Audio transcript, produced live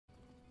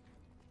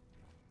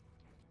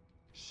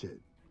Shit,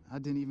 I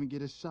didn't even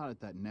get a shot at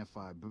that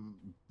Nephi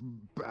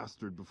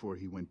bastard before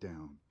he went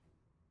down.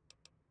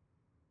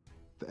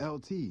 The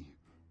LT,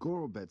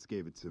 Gorobets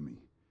gave it to me.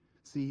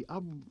 See, I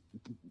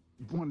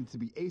wanted to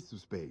be ace of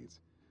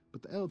spades,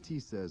 but the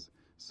LT says,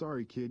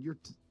 sorry kid, you're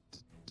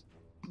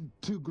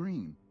too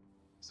green.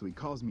 So he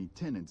calls me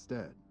 10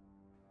 instead.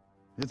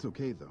 It's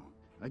okay though.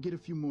 I get a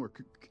few more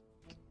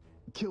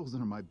kills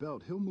under my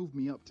belt, he'll move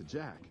me up to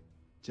Jack.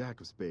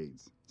 Jack of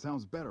spades.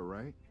 Sounds better,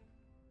 right?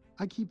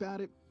 I keep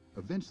at it.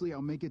 Eventually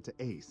I'll make it to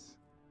ace.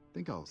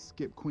 Think I'll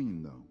skip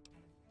queen though.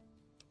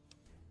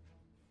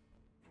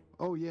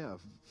 Oh yeah,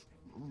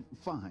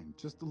 fine.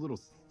 Just a little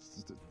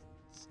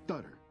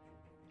stutter.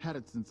 Had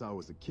it since I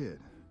was a kid.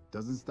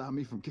 Doesn't stop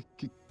me from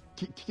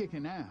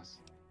kicking ass.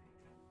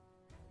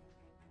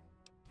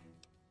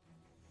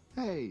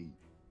 Hey,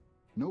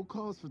 no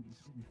cause for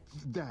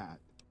that.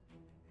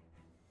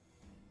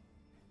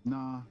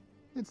 Nah,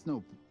 it's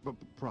no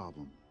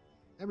problem.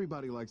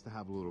 Everybody likes to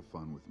have a little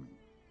fun with me.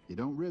 You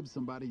don't rib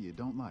somebody you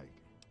don't like.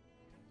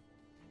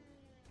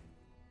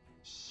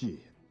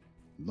 Shit,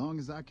 as long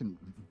as I can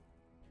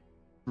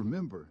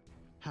remember,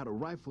 had a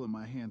rifle in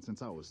my hand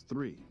since I was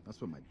 3. That's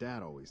what my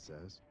dad always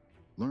says.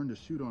 Learned to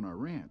shoot on our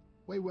ranch,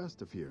 way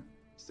west of here.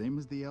 Same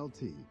as the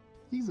LT.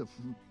 He's a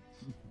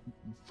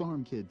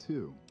farm kid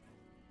too.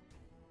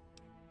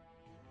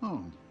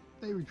 Oh,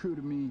 they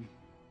recruited me,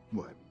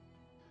 what,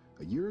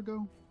 a year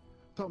ago?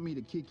 Taught me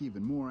to kick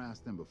even more ass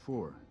than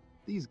before.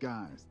 These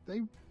guys,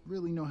 they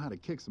really know how to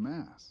kick some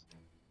ass.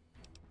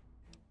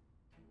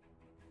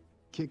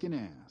 Kicking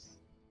ass.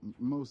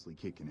 Mostly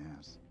kicking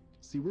ass.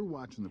 See, we're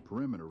watching the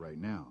perimeter right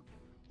now,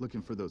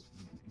 looking for those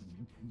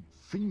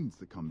fiends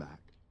to come back.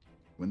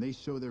 When they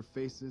show their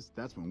faces,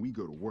 that's when we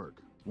go to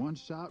work. One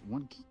shot,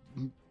 one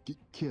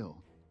kill.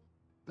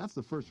 That's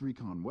the first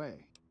Recon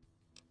way.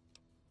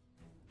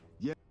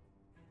 Yeah.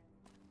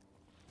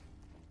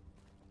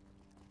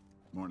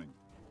 Morning.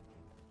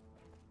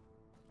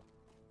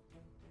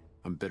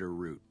 I'm Bitter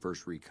Root,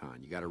 first Recon.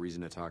 You got a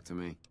reason to talk to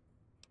me?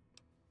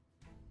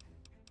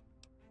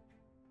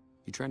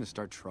 You trying to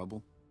start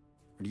trouble?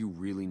 Or do you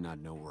really not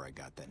know where I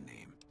got that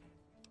name?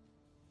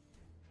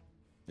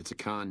 It's a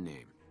con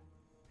name.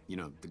 You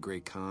know, the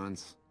great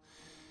cons.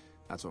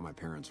 That's what my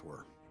parents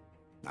were.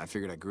 I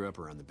figured I grew up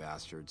around the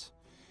bastards.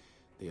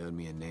 They owed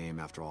me a name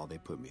after all they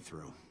put me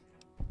through.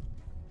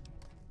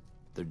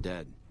 They're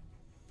dead.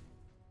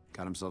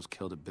 Got themselves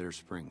killed at Bitter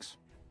Springs.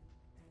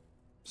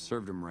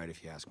 Served them right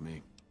if you ask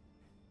me.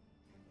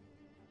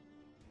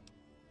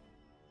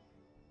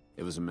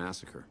 It was a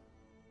massacre.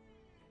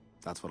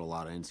 That's what a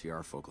lot of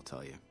NCR folk will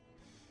tell you.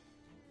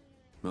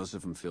 Most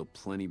of them feel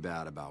plenty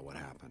bad about what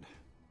happened.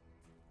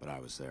 But I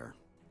was there.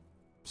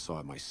 Saw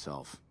it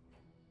myself.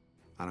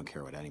 I don't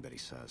care what anybody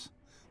says.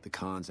 The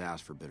cons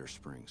asked for Bitter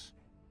Springs.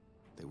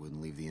 They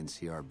wouldn't leave the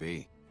NCR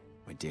be.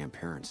 My damn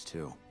parents,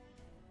 too.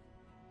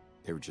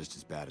 They were just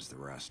as bad as the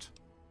rest.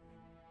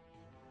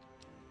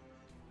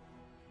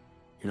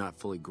 You're not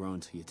fully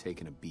grown till you've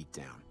taken a beat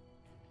down.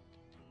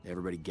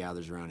 Everybody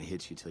gathers around and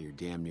hits you till you're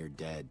damn near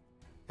dead.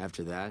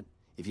 After that,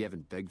 if you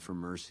haven't begged for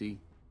mercy,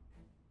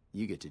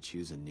 you get to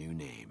choose a new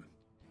name.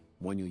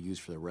 One you'll use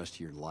for the rest of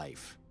your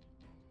life.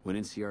 When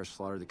NCR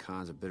slaughtered the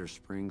cons at Bitter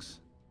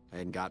Springs, I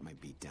hadn't got my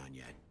beat down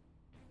yet.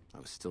 I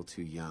was still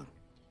too young.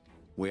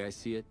 Way I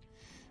see it,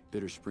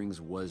 Bitter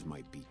Springs was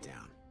my beat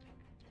down.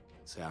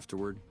 So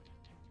afterward,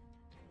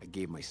 I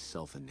gave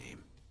myself a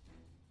name.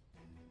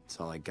 It's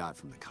all I got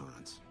from the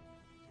cons.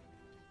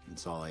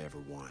 It's all I ever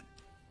want.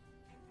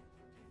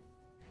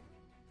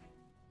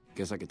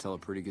 Guess I could tell a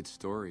pretty good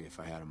story if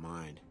I had a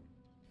mind.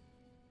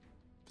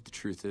 But the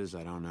truth is,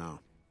 I don't know.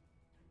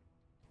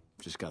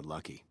 Just got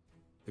lucky.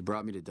 They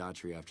brought me to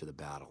Daughtry after the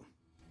battle.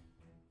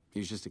 He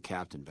was just a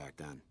captain back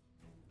then.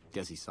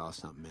 Guess he saw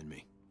something in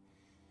me.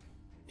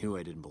 Knew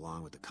I didn't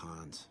belong with the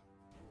cons.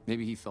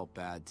 Maybe he felt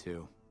bad,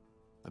 too,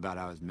 about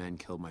how his men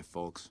killed my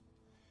folks.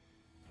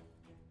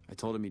 I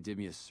told him he did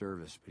me a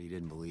service, but he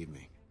didn't believe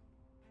me.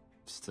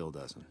 Still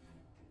doesn't.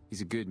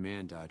 He's a good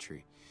man,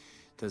 Daughtry.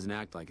 Doesn't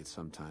act like it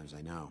sometimes,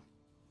 I know.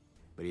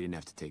 But he didn't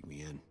have to take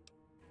me in.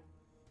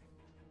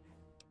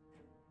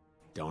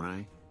 Don't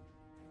I?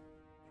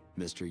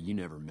 Mister, you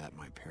never met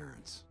my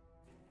parents.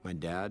 My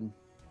dad,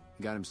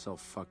 he got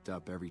himself fucked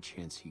up every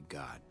chance he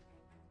got.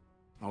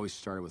 Always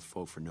started with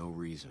folk for no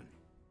reason.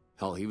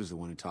 Hell, he was the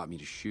one who taught me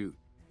to shoot.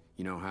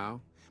 You know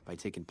how? By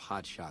taking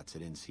pot shots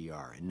at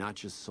NCR, and not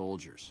just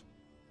soldiers.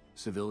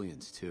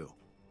 Civilians, too.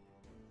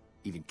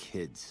 Even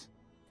kids.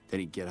 Then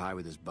he'd get high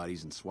with his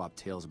buddies and swap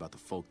tales about the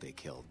folk they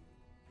killed.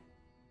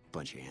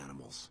 Bunch of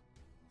animals.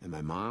 And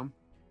my mom?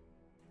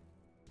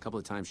 A couple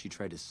of times she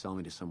tried to sell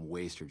me to some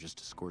waster just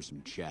to score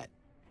some jet.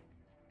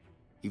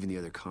 Even the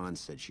other cons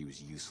said she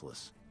was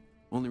useless.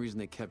 Only reason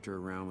they kept her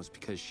around was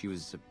because she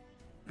was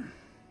a...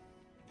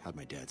 how'd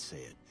my dad say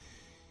it?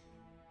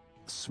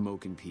 A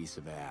smoking piece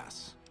of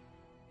ass.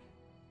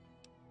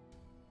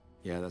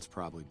 Yeah, that's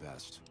probably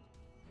best.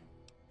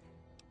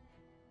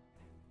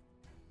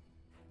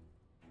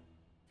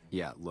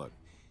 Yeah, look,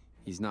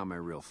 he's not my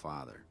real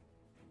father.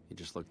 He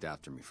just looked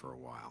after me for a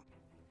while.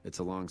 It's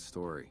a long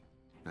story.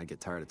 I'd get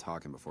tired of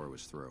talking before it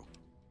was through.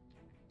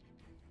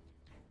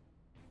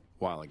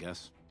 While, I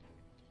guess.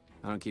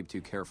 I don't keep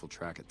too careful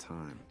track of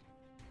time.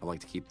 I like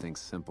to keep things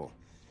simple.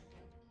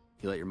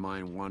 You let your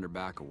mind wander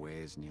back a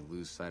ways and you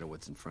lose sight of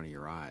what's in front of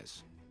your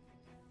eyes.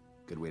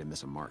 Good way to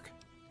miss a mark.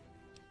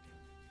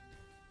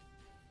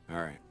 All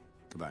right,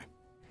 goodbye.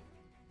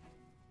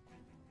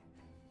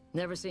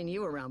 Never seen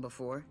you around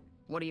before.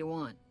 What do you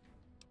want?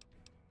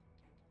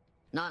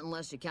 Not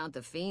unless you count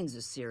the fiends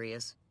as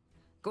serious.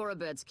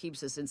 Gorobets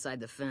keeps us inside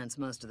the fence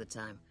most of the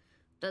time.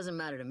 Doesn't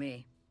matter to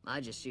me.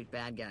 I just shoot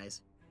bad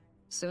guys.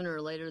 Sooner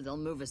or later, they'll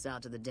move us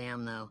out to the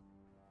dam, though.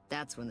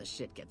 That's when the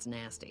shit gets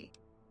nasty.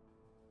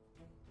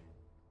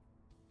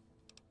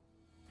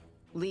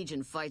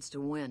 Legion fights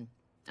to win,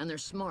 and they're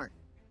smart.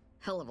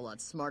 Hell of a lot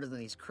smarter than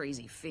these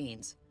crazy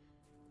fiends.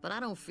 But I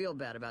don't feel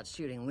bad about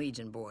shooting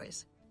Legion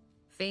boys.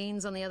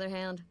 Fiends, on the other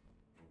hand,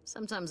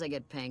 sometimes I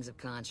get pangs of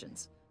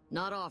conscience.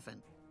 Not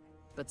often,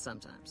 but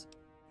sometimes.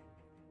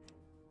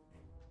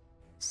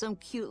 Some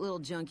cute little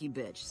junkie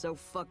bitch, so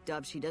fucked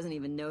up she doesn't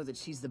even know that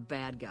she's the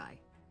bad guy.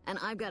 And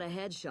I've got a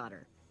headshot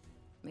her.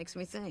 Makes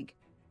me think.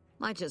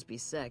 Might just be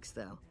sex,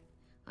 though.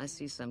 I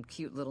see some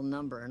cute little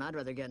number and I'd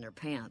rather get in her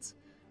pants.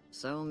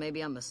 So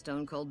maybe I'm a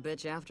stone-cold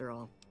bitch after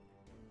all.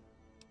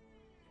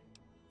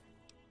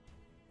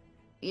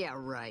 Yeah,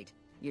 right.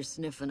 You're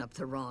sniffing up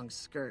the wrong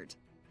skirt.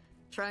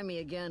 Try me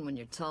again when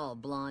you're tall,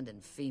 blonde,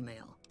 and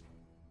female.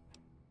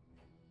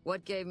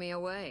 What gave me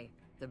away?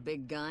 The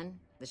big gun,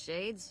 the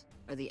shades,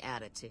 or the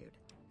attitude?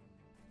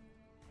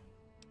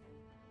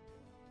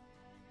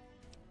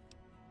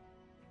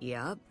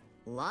 Yup,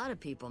 a lot of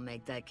people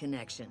make that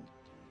connection.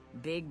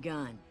 Big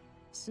gun,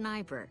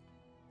 sniper.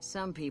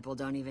 Some people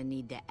don't even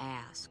need to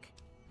ask.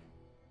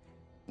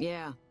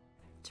 Yeah,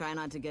 try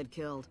not to get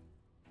killed.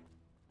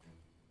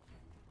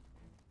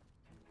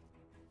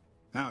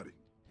 Howdy.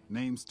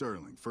 Name's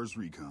Sterling, first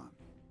Recon.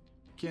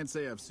 Can't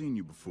say I've seen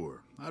you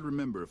before. I'd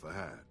remember if I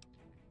had.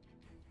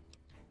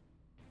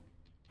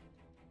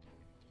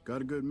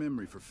 Got a good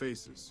memory for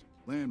faces,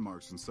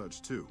 landmarks and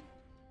such too.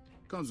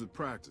 Comes with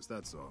practice,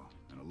 that's all,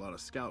 and a lot of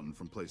scouting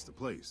from place to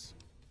place.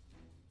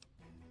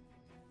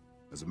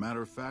 As a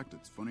matter of fact,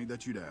 it's funny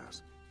that you'd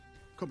ask.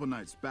 A couple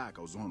nights back,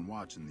 I was on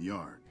watch in the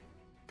yard.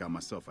 Got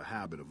myself a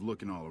habit of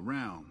looking all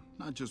around,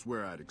 not just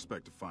where I'd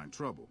expect to find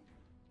trouble.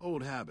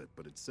 Old habit,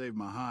 but it saved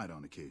my hide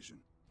on occasion.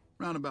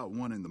 Round about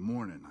 1 in the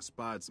morning, I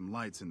spied some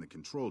lights in the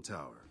control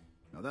tower.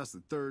 Now that's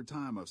the 3rd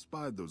time I've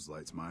spied those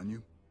lights, mind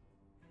you.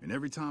 And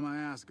every time I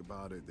ask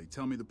about it, they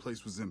tell me the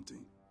place was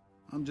empty.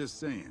 I'm just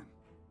saying,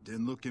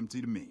 didn't look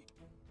empty to me.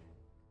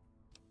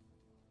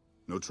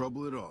 No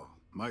trouble at all.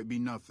 Might be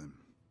nothing.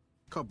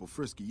 Couple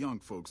frisky young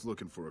folks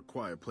looking for a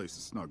quiet place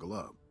to snuggle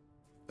up.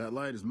 That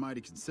light is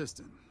mighty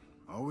consistent.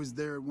 Always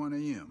there at 1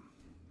 a.m.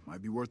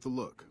 Might be worth a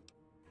look.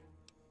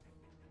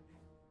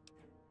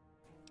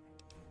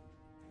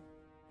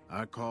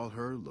 I called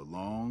her the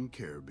Long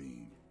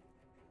Carabine.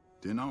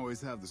 Didn't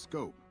always have the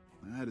scope.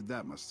 I added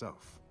that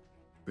myself.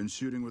 Been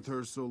shooting with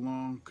her so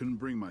long, couldn't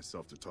bring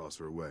myself to toss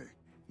her away.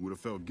 Would have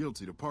felt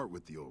guilty to part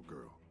with the old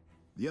girl.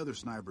 The other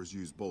snipers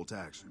used bolt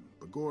action,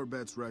 but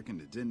Gorobets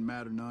reckoned it didn't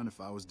matter none if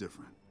I was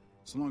different,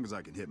 so long as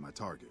I could hit my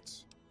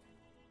targets.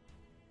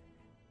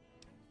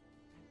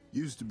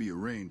 Used to be a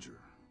ranger,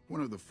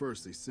 one of the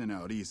first they sent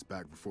out east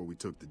back before we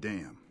took the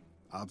dam.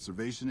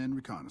 Observation and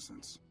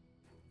reconnaissance.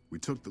 We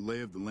took the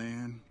lay of the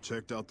land,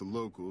 checked out the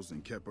locals,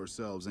 and kept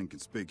ourselves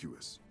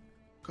inconspicuous.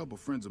 A couple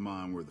friends of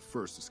mine were the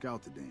first to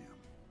scout the dam.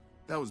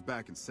 That was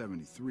back in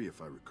 '73,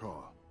 if I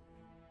recall.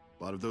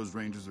 A lot of those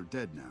rangers are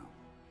dead now.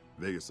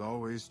 Vegas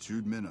always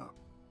chewed men up.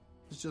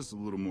 It's just a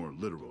little more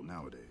literal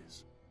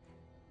nowadays.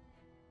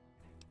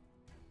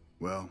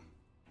 Well,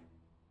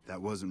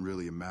 that wasn't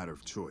really a matter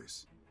of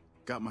choice.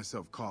 Got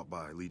myself caught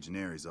by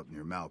legionaries up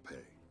near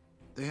Malpay.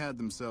 They had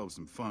themselves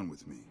some fun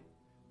with me.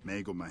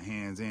 Mangled my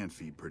hands and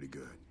feet pretty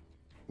good.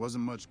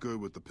 Wasn't much good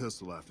with the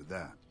pistol after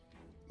that.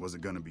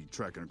 Wasn't gonna be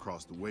trekking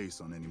across the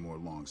waste on any more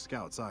long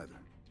scouts either.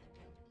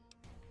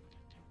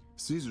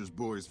 Caesar's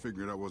boys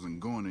figured I wasn't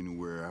going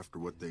anywhere after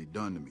what they'd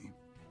done to me,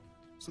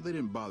 so they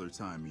didn't bother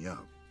tying me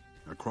up.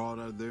 I crawled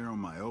out of there on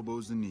my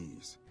elbows and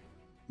knees.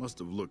 Must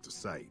have looked a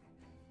sight.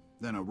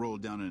 Then I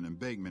rolled down an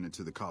embankment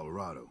into the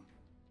Colorado.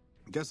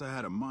 Guess I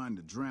had a mind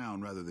to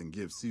drown rather than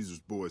give Caesar's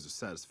boys the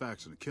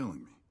satisfaction of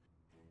killing me.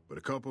 But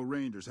a couple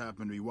rangers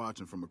happened to be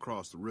watching from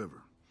across the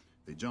river.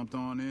 They jumped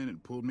on in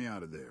and pulled me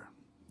out of there.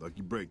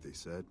 Lucky break, they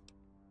said.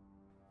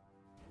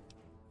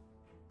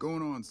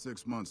 Going on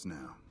 6 months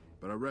now,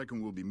 but I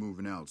reckon we'll be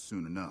moving out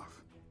soon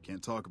enough.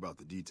 Can't talk about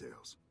the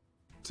details.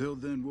 Till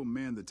then, we'll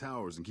man the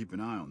towers and keep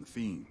an eye on the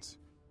fiends.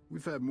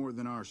 We've had more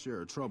than our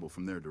share of trouble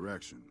from their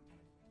direction.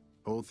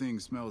 Whole thing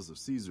smells of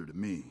Caesar to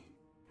me.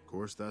 Of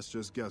course, that's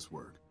just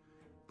guesswork.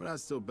 But I'd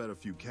still bet a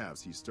few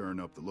caps he's stirring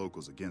up the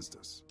locals against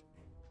us.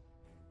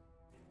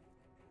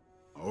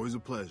 Always a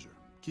pleasure.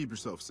 Keep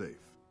yourself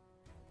safe.